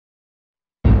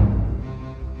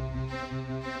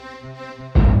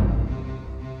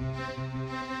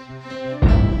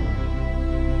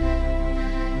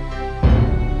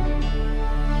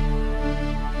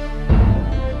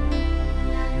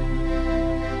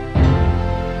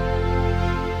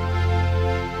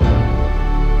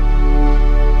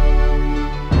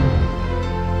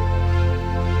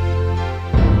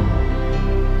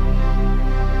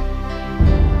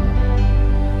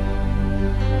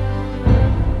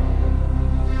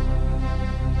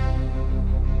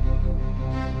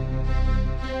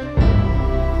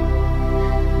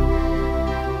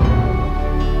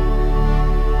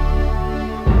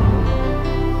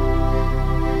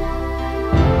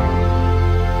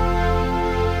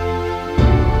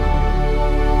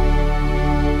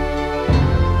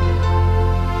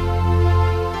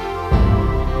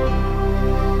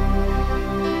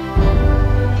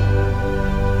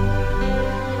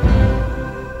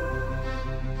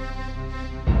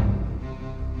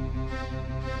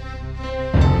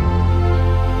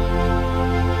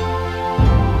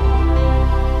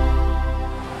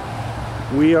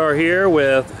We are here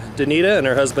with Danita and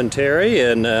her husband Terry,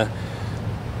 and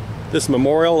this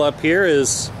memorial up here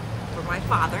is for my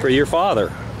father. For your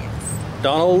father. Yes.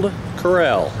 Donald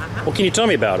Correll. What can you tell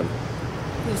me about him?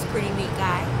 He was a pretty neat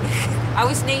guy. I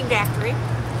was named after him.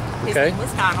 His name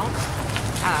was Donald.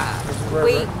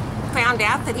 We found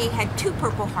out that he had 2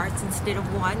 Purple Hearts instead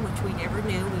of 1, which we never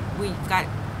knew. We got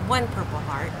 1 Purple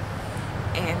Heart,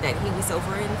 and that he was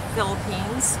over in the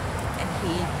Philippines, and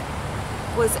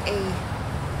he was a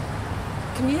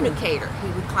communicator. He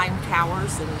would climb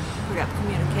towers and put up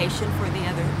communication for the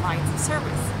other lines of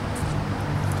service.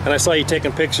 And I saw you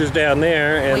taking pictures down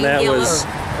there, and Wayne that Gillum. was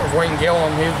Wayne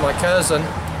Gillum. He was my cousin,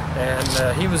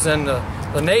 and he was in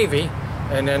the Navy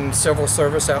and in civil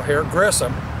service out here at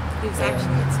Grissom. He was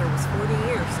actually in service 40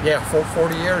 years. Yeah,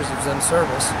 40 years he was in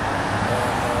service,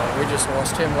 and we just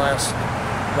lost him last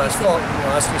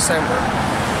December.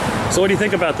 So what do you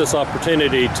think about this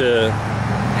opportunity to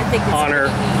honor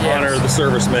the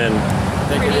servicemen? I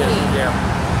think it is,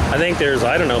 yeah. I think there's,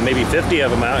 I don't know, maybe 50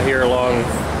 of them out here along.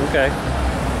 Okay.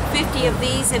 50 of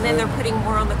these, and then they're putting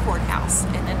more on the courthouse,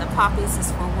 and then the poppies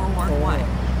is for World War I.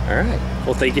 All right.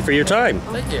 Well, thank you for your time.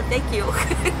 Thank you. Thank you.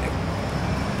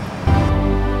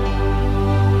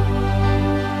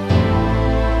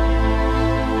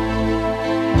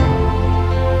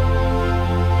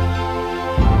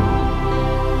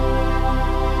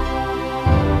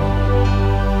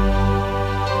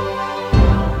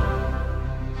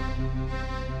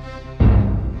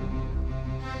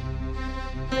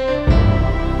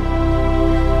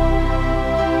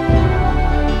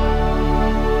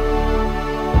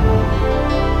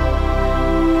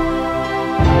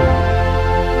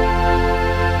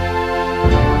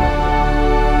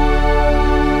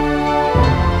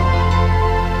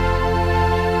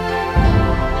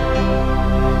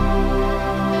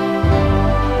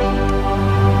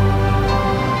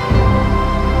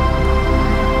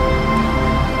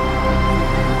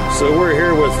 So we're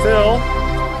here with Phil.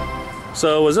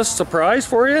 So was this a surprise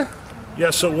for you?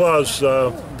 Yes, it was.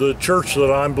 The church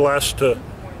that I'm blessed to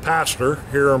pastor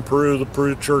here in Peru, the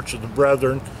Peru Church of the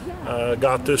Brethren,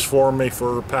 got this for me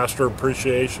for Pastor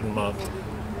Appreciation Month.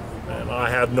 And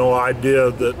I had no idea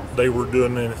that they were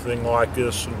doing anything like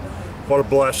this. And what a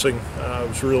blessing. I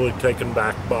was really taken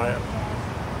back by it.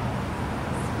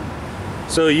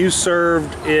 So you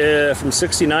served from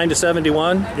 69 to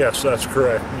 71? Yes, that's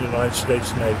correct. United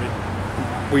States Navy.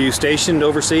 Were you stationed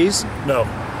overseas? No,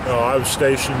 I was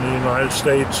stationed in the United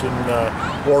States in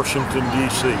Washington,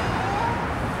 D.C. All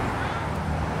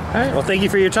right, well, thank you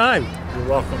for your time. You're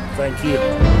welcome. Thank you.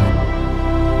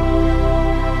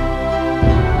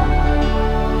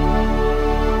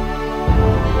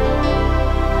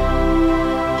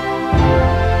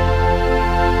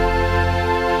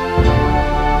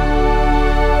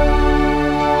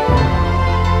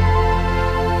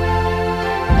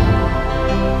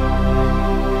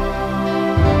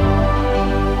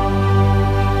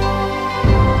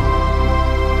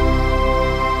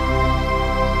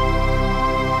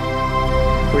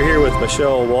 We're here with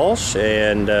Michelle Walsh,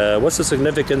 and what's the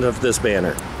significance of this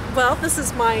banner? Well, this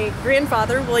is my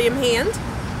grandfather, William Hand,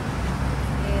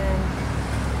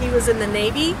 and he was in the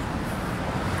Navy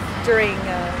during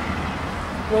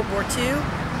World War II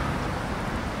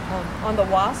on the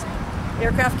Wasp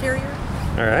aircraft carrier.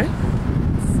 All right.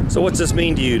 So what's this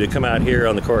mean to you to come out here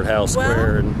on the courthouse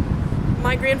square? And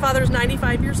my grandfather's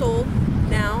 95 years old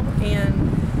now, and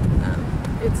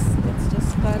it's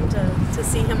just fun to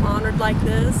see him honored like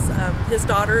this. His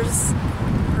daughters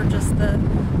purchased the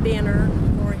banner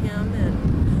for him,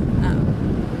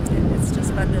 and it's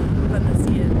just fun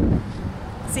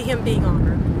to see him being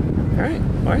honored.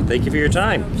 All right. Thank you for your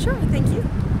time. Sure, thank you.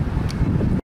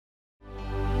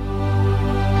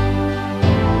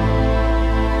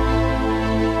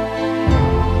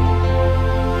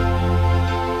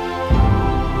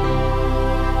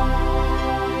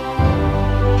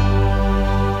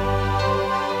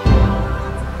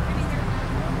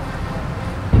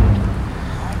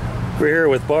 We're here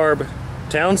with Barb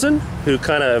Townsend, who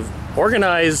kind of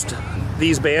organized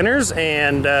these banners.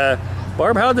 And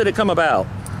Barb, how did it come about?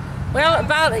 Well,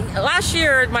 about last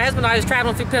year, my husband and I was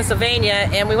traveling through Pennsylvania,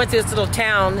 and we went to this little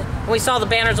town, and we saw the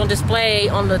banners on display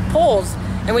on the poles,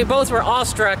 and we both were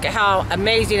awestruck at how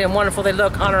amazing and wonderful they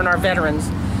look honoring our veterans.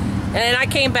 And I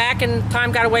came back, and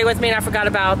time got away with me, and I forgot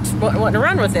about wanting to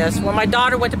run with this. Well, my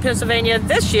daughter went to Pennsylvania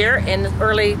this year in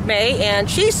early May, and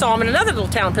she saw them in another little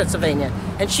town in Pennsylvania.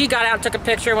 And she got out and took a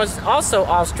picture and was also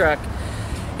awestruck.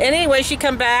 And anyway, she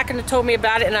come back and told me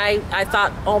about it, and I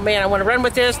thought, oh man, I want to run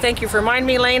with this. Thank you for reminding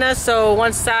me, Lena. So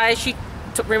once she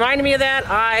reminded me of that,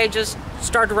 I just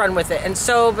started to run with it. And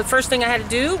so the first thing I had to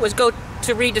do was go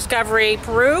to Rediscovery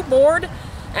Peru board,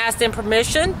 asked them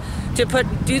permission to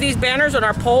do these banners on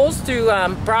our poles through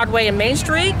Broadway and Main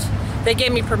Street. They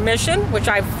gave me permission, which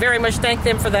I very much thank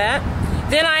them for that.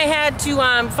 Then I had to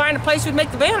find a place who'd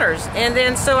make the banners, and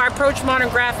then so I approached Modern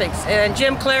Graphics, and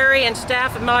Jim Clary and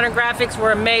staff at Modern Graphics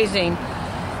were amazing.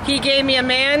 He gave me a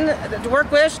man to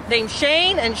work with named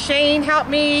Shane, and Shane helped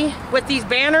me with these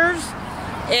banners,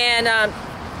 and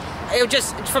it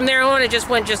just, from there on, it just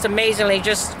went just amazingly.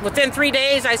 Just within 3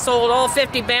 days, I sold all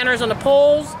 50 banners on the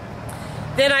poles.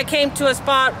 Then I came to a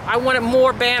spot, I wanted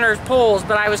more banners, poles,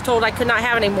 but I was told I could not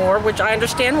have any more, which I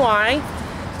understand why.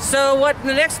 So what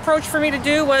the next approach for me to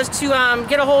do was to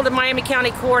get a hold of Miami County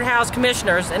Courthouse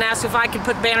commissioners and ask if I could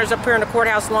put banners up here in the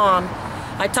courthouse lawn.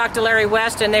 I talked to Larry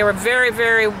West, and they were very,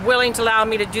 very willing to allow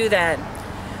me to do that.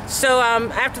 So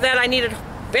after that, I needed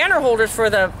banner holders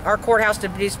for our courthouse to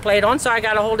be displayed on, so I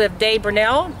got a hold of Dave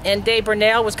Burnell, and Dave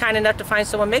Burnell was kind enough to find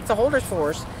someone to make the holders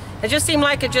for us. It just seemed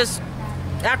like it just,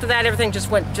 after that, everything just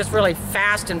went just really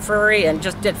fast and furry and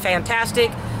just did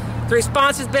fantastic. The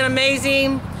response has been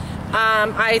amazing.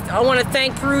 I want to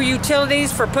thank Peru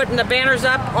Utilities for putting the banners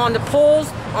up on the poles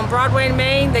on Broadway and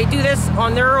Main. They do this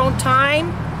on their own time,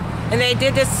 and they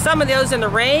did this, some of those in the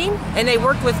rain, and they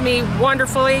worked with me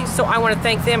wonderfully, so I want to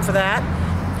thank them for that.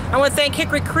 I want to thank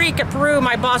Hickory Creek at Peru,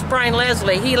 my boss Brian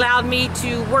Leslie. He allowed me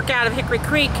to work out of Hickory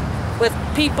Creek with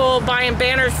people buying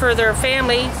banners for their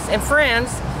families and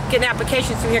friends, getting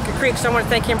applications through Hickory Creek, so I want to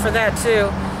thank him for that too.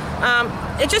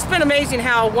 It's just been amazing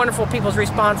how wonderful people's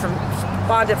responded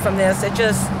from this. It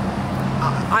just,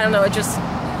 I don't know, it just,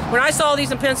 when I saw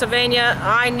these in Pennsylvania,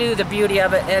 I knew the beauty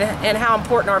of it and how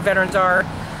important our veterans are.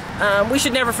 We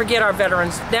should never forget our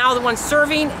veterans. Now the ones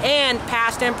serving and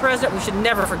past and present, we should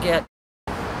never forget.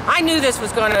 I knew this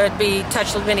was going to be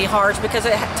touch many hearts because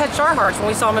it touched our hearts when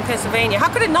we saw them in Pennsylvania. How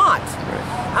could it not?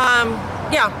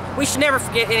 Yeah, we should never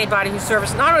forget anybody who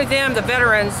serves. Not only them, the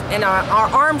veterans and our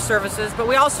armed services, but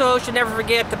we also should never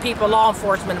forget the people, law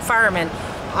enforcement, and firemen.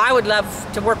 I would love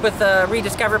to work with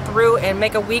Rediscover Peru and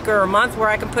make a week or a month where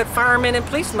I can put firemen and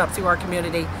policemen up through our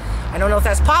community. I don't know if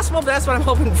that's possible, but that's what I'm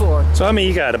hoping for. So how many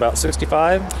you got? About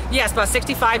 65? Yes, about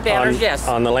 65 banners, yes.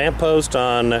 On the lamppost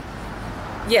on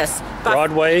yes,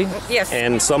 Broadway, yes,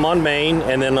 and some on Main,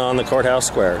 and then on the courthouse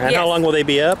square. And yes. How long will they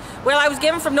be up? Well, I was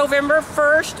given from November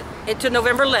 1st to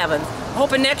November 11th.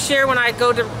 Hoping next year when I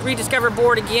go to Rediscover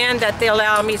Board again that they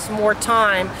allow me some more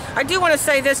time. I do want to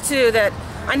say this too, that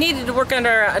I needed to work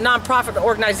under a nonprofit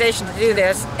organization to do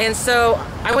this, and so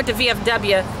I went to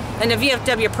VFW, and the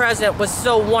VFW president was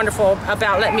so wonderful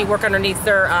about letting me work underneath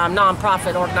their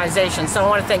nonprofit organization. So I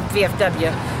want to thank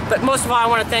VFW. But most of all, I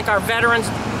want to thank our veterans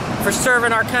for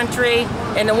serving our country,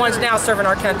 and the ones now serving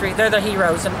our country. They're the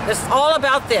heroes, and it's all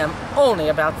about them, only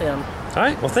about them. All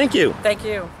right, well, thank you. Thank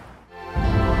you.